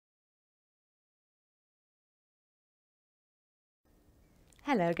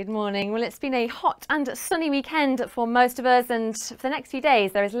Hello, good morning. Well, it's been a hot and sunny weekend for most of us, and for the next few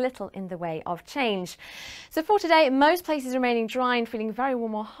days there is little in the way of change. So for today, most places remaining dry and feeling very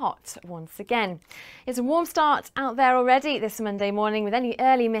warm or hot once again. It's a warm start out there already this Monday morning, with any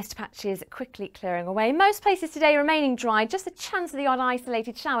early mist patches quickly clearing away. Most places today remaining dry, just a chance of the odd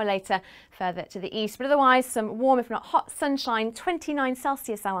isolated shower later further to the east, but otherwise some warm if not hot sunshine, 29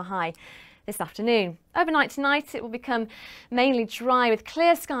 Celsius our high this afternoon. Overnight tonight it will become mainly dry with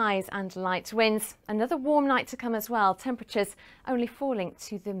clear skies and light winds. Another warm night to come as well, temperatures only falling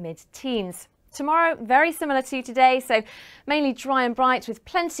to the mid-teens. Tomorrow very similar to today, so mainly dry and bright with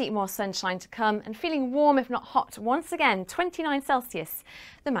plenty more sunshine to come and feeling warm if not hot once again, 29 Celsius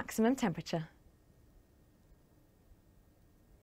the maximum temperature.